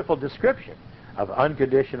a beautiful description of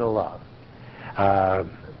unconditional love.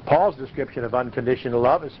 Paul's description of unconditional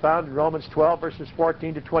love is found in Romans 12, verses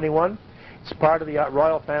 14 to 21. It's part of the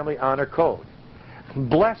royal family honor code.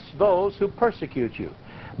 "Bless those who persecute you.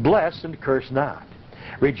 Bless and curse not.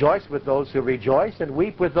 Rejoice with those who rejoice, and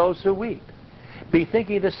weep with those who weep. Be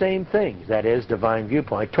thinking the same things," that is, divine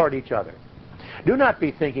viewpoint, "toward each other. Do not be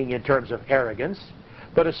thinking in terms of arrogance,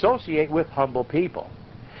 but associate with humble people.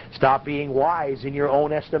 Stop being wise in your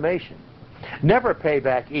own estimation. Never pay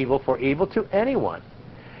back evil for evil to anyone.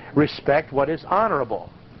 Respect what is honorable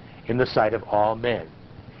in the sight of all men.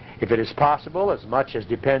 If it is possible, as much as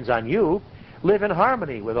depends on you, live in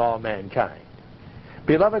harmony with all mankind.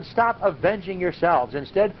 Beloved, stop avenging yourselves.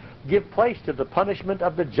 Instead, give place to the punishment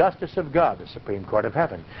of the justice of God, the Supreme Court of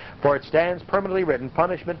Heaven. For it stands permanently written,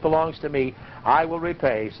 'Punishment belongs to me, I will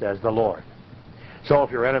repay, says the Lord.' So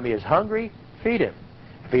if your enemy is hungry, feed him.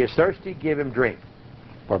 If he is thirsty, give him drink.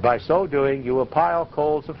 For by so doing, you will pile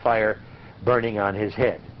coals of fire burning on his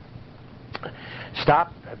head."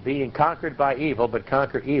 Stop being conquered by evil, but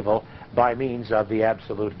conquer evil by means of the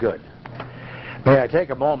absolute good. May I take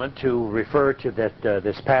a moment to refer to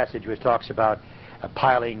this passage which talks about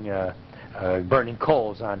burning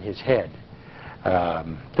coals on his head.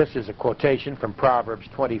 This is a quotation from Proverbs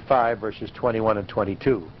 25, verses 21 and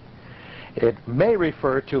 22. It may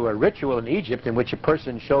refer to a ritual in Egypt in which a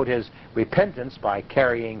person showed his repentance by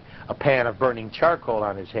carrying a pan of burning charcoal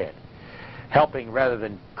on his head. Helping rather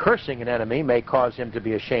than cursing an enemy may cause him to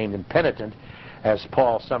be ashamed and penitent, as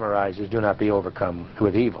Paul summarizes, do not be overcome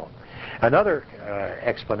with evil. Another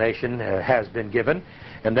explanation has been given,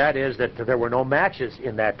 and that is that there were no matches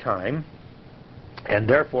in that time, and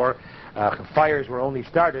therefore fires were only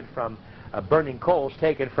started from burning coals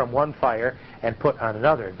taken from one fire and put on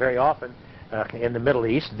another. Very often in the Middle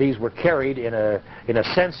East, these were carried in a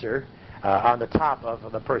censer on the top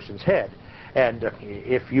of the person's head. And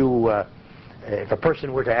if a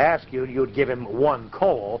person were to ask you, you'd give him one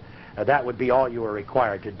coal. That would be all you were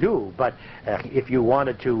required to do. But if you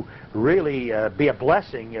wanted to really be a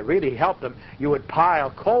blessing, really help them, you would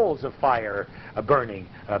pile coals of fire burning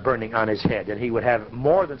on his head, and he would have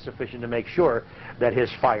more than sufficient to make sure that his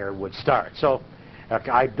fire would start. So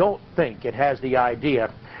I don't think it has the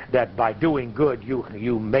idea that by doing good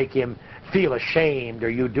you make him feel ashamed, or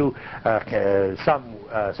you do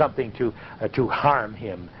something to harm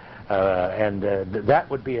him. That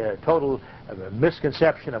would be a total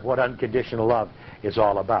misconception of what unconditional love is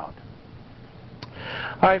all about.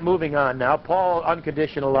 All right, moving on now. Paul's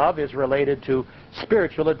unconditional love is related to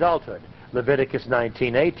spiritual adulthood. Leviticus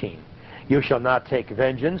 19:18. You shall not take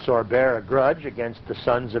vengeance or bear a grudge against the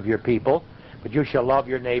sons of your people, but you shall love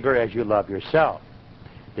your neighbor as you love yourself.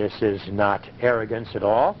 This is not arrogance at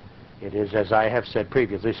all. It is, as I have said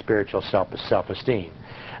previously, spiritual self-esteem.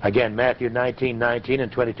 Again, Matthew 19:19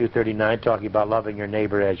 and 22:39, talking about loving your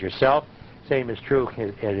neighbor as yourself. Same is true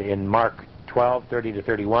in Mark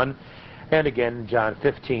 12:30-31, and again John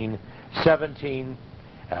 15:17.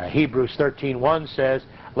 Hebrews 13:1 says,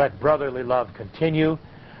 "Let brotherly love continue."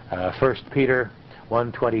 1 Peter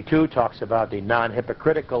 1:22 talks about the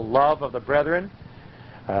non-hypocritical love of the brethren.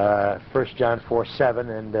 1 John 4:7,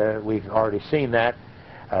 and we've already seen that.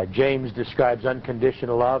 James describes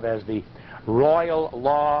unconditional love as the royal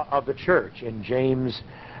law of the church in James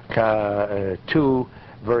 2,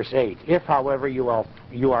 verse 8. If, however, you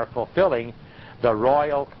are fulfilling the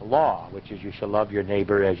royal law, which is you shall love your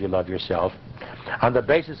neighbor as you love yourself, on the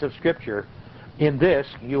basis of Scripture, in this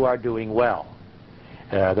you are doing well.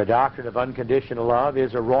 The doctrine of unconditional love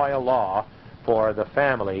is a royal law for the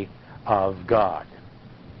family of God.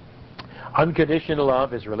 Unconditional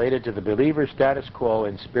love is related to the believer's status quo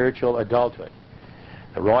in spiritual adulthood.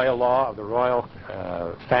 The royal law of the royal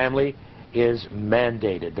family is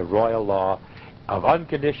mandated. The royal law of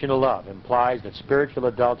unconditional love implies that spiritual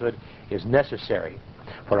adulthood is necessary.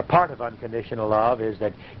 For a part of unconditional love is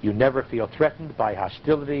that you never feel threatened by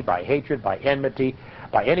hostility, by hatred, by enmity,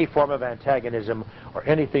 by any form of antagonism, or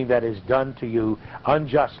anything that is done to you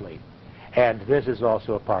unjustly. And this is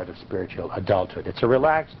also a part of spiritual adulthood. It's a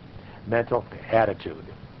relaxed mental attitude.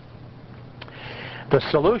 The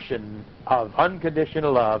solution of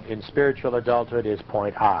unconditional love in spiritual adulthood is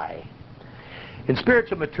point I. In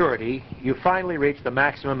spiritual maturity, you finally reach the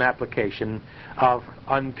maximum application of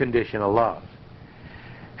unconditional love.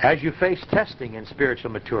 As you face testing in spiritual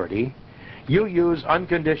maturity, you use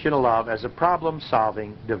unconditional love as a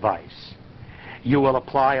problem-solving device. You will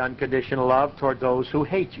apply unconditional love toward those who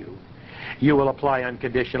hate you. You will apply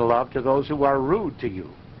unconditional love to those who are rude to you,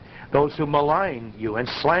 those who malign you and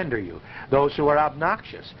slander you, those who are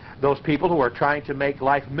obnoxious, those people who are trying to make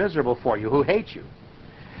life miserable for you, who hate you.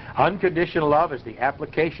 Unconditional love is the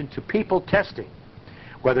application to people testing,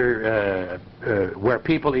 where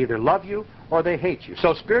people either love you or they hate you.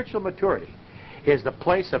 So spiritual maturity is the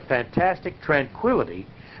place of fantastic tranquility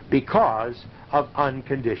because of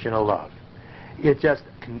unconditional love. It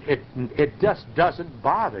just doesn't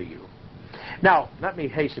bother you. Now, let me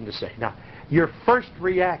hasten to say, your first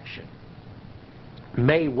reaction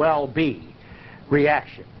may well be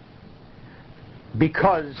reaction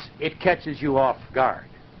because it catches you off guard.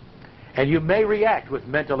 And you may react with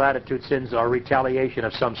mental attitude sins or retaliation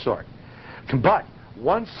of some sort. But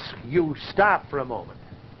once you stop for a moment,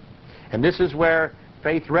 and this is where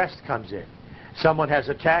faith rest comes in. Someone has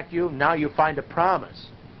attacked you, now you find a promise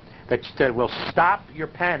that will stop your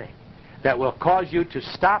panic, that will cause you to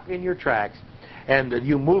stop in your tracks, and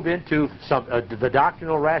you move into the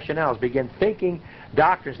doctrinal rationales, begin thinking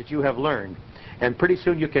doctrines that you have learned, and pretty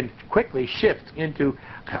soon you can quickly shift into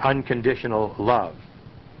unconditional love.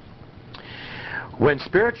 When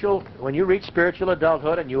you reach spiritual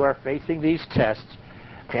adulthood and you are facing these tests,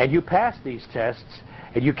 and you pass these tests,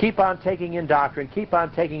 and you keep on taking in doctrine,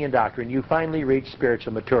 you finally reach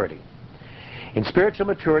spiritual maturity. In spiritual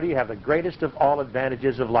maturity, you have the greatest of all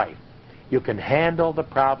advantages of life. You can handle the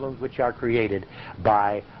problems which are created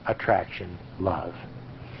by attraction love.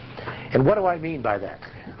 And what do I mean by that?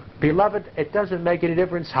 Beloved, it doesn't make any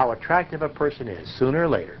difference how attractive a person is. Sooner or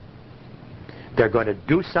later, they're going to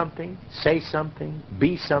do something, say something,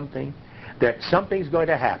 be something that something's going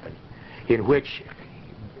to happen in which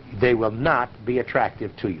they will not be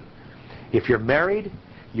attractive to you. If you're married,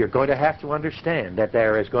 you're going to have to understand that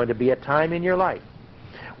there is going to be a time in your life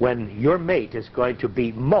when your mate is going to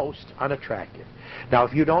be most unattractive. Now,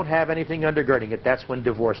 if you don't have anything undergirding it, that's when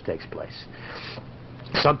divorce takes place.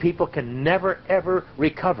 Some people can never, ever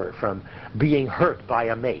recover from being hurt by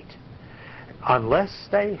a mate. Unless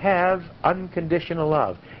they have unconditional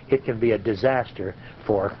love, it can be a disaster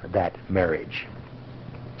for that marriage.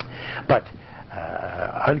 But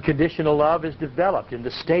unconditional love is developed in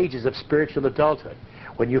the stages of spiritual adulthood.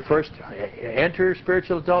 When you first enter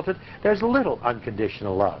spiritual adulthood, there's little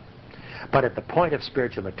unconditional love. But at the point of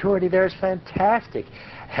spiritual maturity, there's fantastic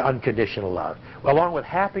unconditional love, along with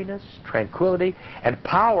happiness, tranquility, and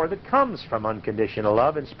power that comes from unconditional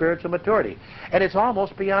love and spiritual maturity. And it's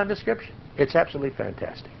almost beyond description. It's absolutely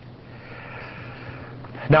fantastic.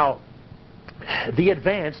 Now, the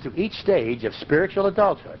advance to each stage of spiritual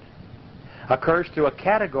adulthood occurs through a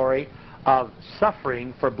category of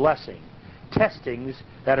suffering for blessing, testings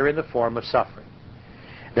that are in the form of suffering.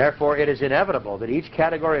 Therefore, it is inevitable that each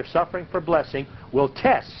category of suffering for blessing will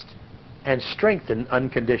test and strengthen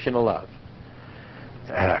unconditional love.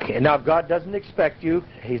 Now, God doesn't expect you,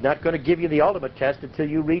 He's not going to give you the ultimate test until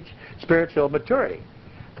you reach spiritual maturity.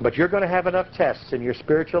 But you're going to have enough tests in your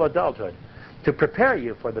spiritual adulthood to prepare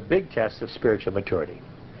you for the big tests of spiritual maturity.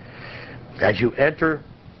 As you enter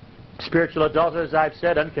spiritual adulthood, as I've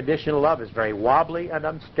said, unconditional love is very wobbly and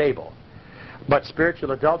unstable. But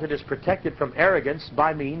spiritual adulthood is protected from arrogance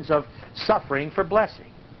by means of suffering for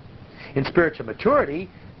blessing. In spiritual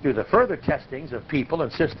maturity, through the further testings of people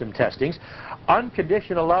and system testings,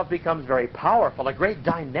 unconditional love becomes very powerful, a great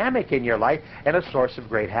dynamic in your life, and a source of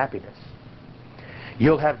great happiness.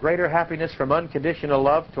 You'll have greater happiness from unconditional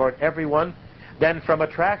love toward everyone than from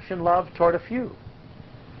attraction love toward a few.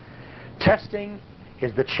 Testing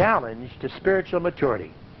is the challenge to spiritual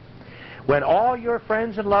maturity. When all your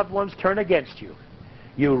friends and loved ones turn against you,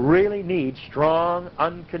 you really need strong,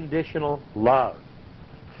 unconditional love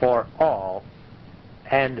for all,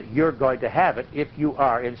 and you're going to have it if you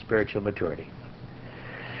are in spiritual maturity.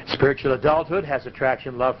 Spiritual adulthood has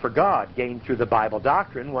attraction love for God, gained through the Bible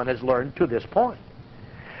doctrine one has learned to this point.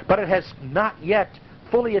 But it has not yet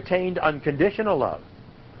fully attained unconditional love.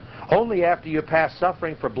 Only after you pass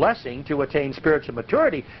suffering for blessing to attain spiritual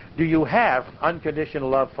maturity do you have unconditional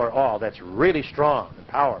love for all that's really strong and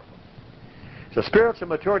powerful. So spiritual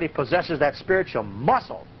maturity possesses that spiritual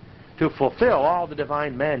muscle to fulfill all the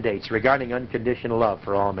divine mandates regarding unconditional love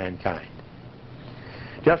for all mankind.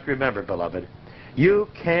 Just remember, beloved, you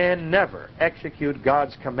can never execute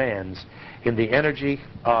God's commands in the energy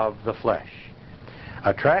of the flesh.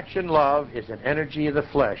 Attraction love is an energy of the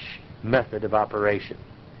flesh method of operation.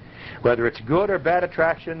 Whether it's good or bad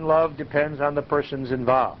attraction love depends on the persons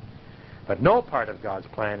involved. But no part of God's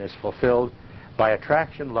plan is fulfilled by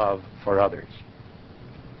attraction love for others.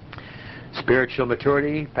 Spiritual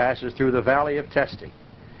maturity passes through the valley of testing.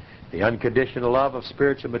 The unconditional love of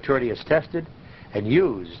spiritual maturity is tested and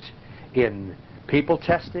used in people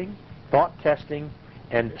testing, thought testing,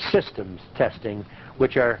 and systems testing,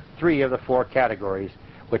 which are 3 of the 4 categories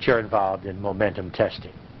which are involved in momentum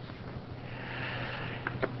testing.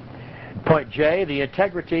 Point J, the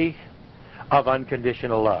integrity of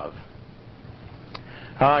unconditional love.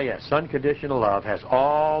 Ah, yes, unconditional love has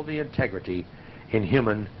all the integrity in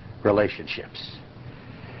human relationships.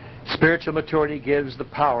 Spiritual maturity gives the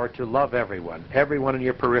power to love everyone in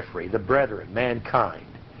your periphery, the brethren, mankind,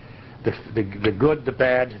 the good, the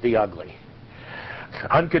bad, the ugly.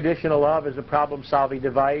 Unconditional love is a problem-solving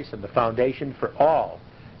device and the foundation for all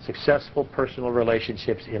successful personal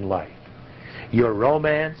relationships in life. Your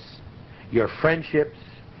romance, your friendships,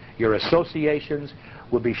 your associations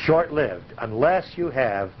will be short-lived unless you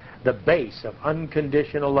have the base of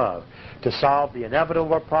unconditional love to solve the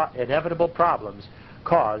inevitable problems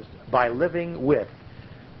caused by living with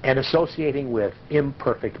and associating with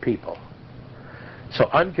imperfect people. So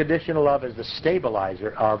unconditional love is the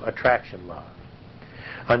stabilizer of attraction love.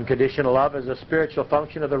 Unconditional love is a spiritual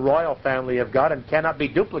function of the royal family of God and cannot be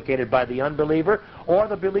duplicated by the unbeliever or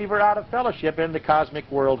the believer out of fellowship in the cosmic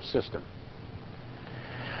world system.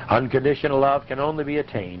 Unconditional love can only be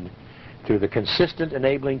attained through the consistent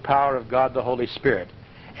enabling power of God the Holy Spirit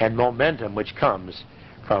and momentum which comes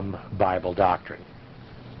from Bible doctrine.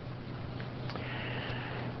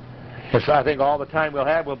 So I think all the time we'll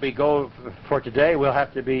have will be for today. We'll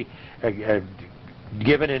have to be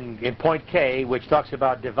given in point K, which talks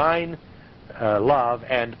about divine love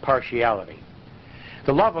and partiality.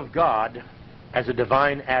 The love of God as a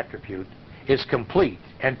divine attribute is complete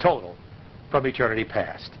and total from eternity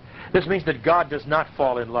past. This means that God does not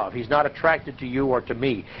fall in love. He's not attracted to you or to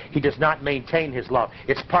me. He does not maintain his love.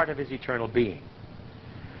 It's part of his eternal being.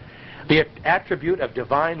 The attribute of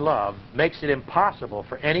divine love makes it impossible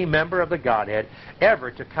for any member of the Godhead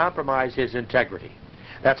ever to compromise his integrity.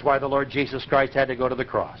 That's why the Lord Jesus Christ had to go to the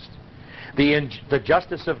cross. The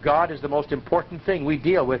justice of God is the most important thing we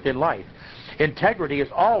deal with in life. Integrity is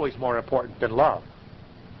always more important than love.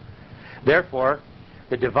 Therefore,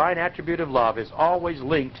 the divine attribute of love is always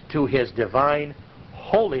linked to his divine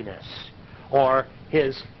holiness or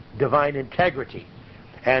his divine integrity.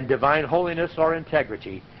 And divine holiness or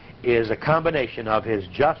integrity is a combination of his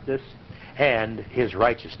justice and his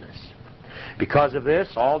righteousness. Because of this,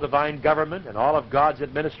 all divine government and all of God's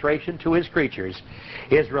administration to his creatures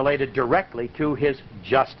is related directly to his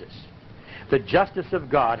justice. The justice of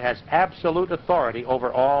God has absolute authority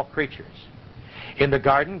over all creatures. In the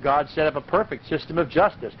garden, God set up a perfect system of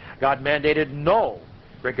justice. God mandated no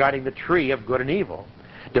regarding the tree of good and evil.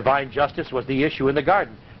 Divine justice was the issue in the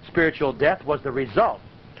garden. Spiritual death was the result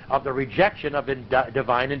of the rejection of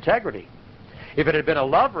divine integrity. If it had been a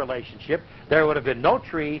love relationship, there would have been no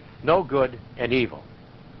tree, no good and evil.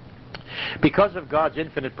 Because of God's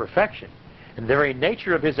infinite perfection and the very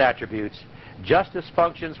nature of his attributes, justice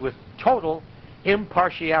functions with total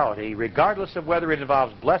impartiality, regardless of whether it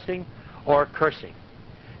involves blessing or cursing.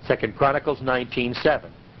 2 Chronicles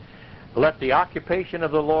 19:7. Let the occupation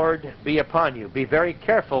of the Lord be upon you. Be very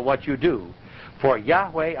careful what you do, for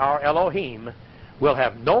Yahweh our Elohim will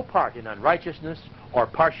have no part in unrighteousness or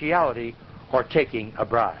partiality or taking a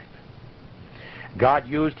bribe. God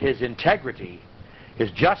used his integrity,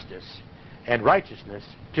 his justice, and righteousness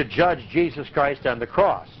to judge Jesus Christ on the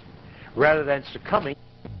cross, rather than succumbing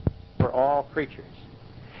for all creatures.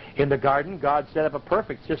 In the garden, God set up a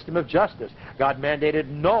perfect system of justice. God mandated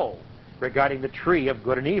no regarding the tree of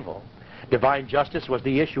good and evil. Divine justice was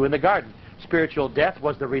the issue in the garden. Spiritual death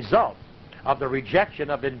was the result of the rejection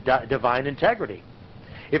of divine integrity.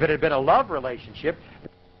 If it had been a love relationship,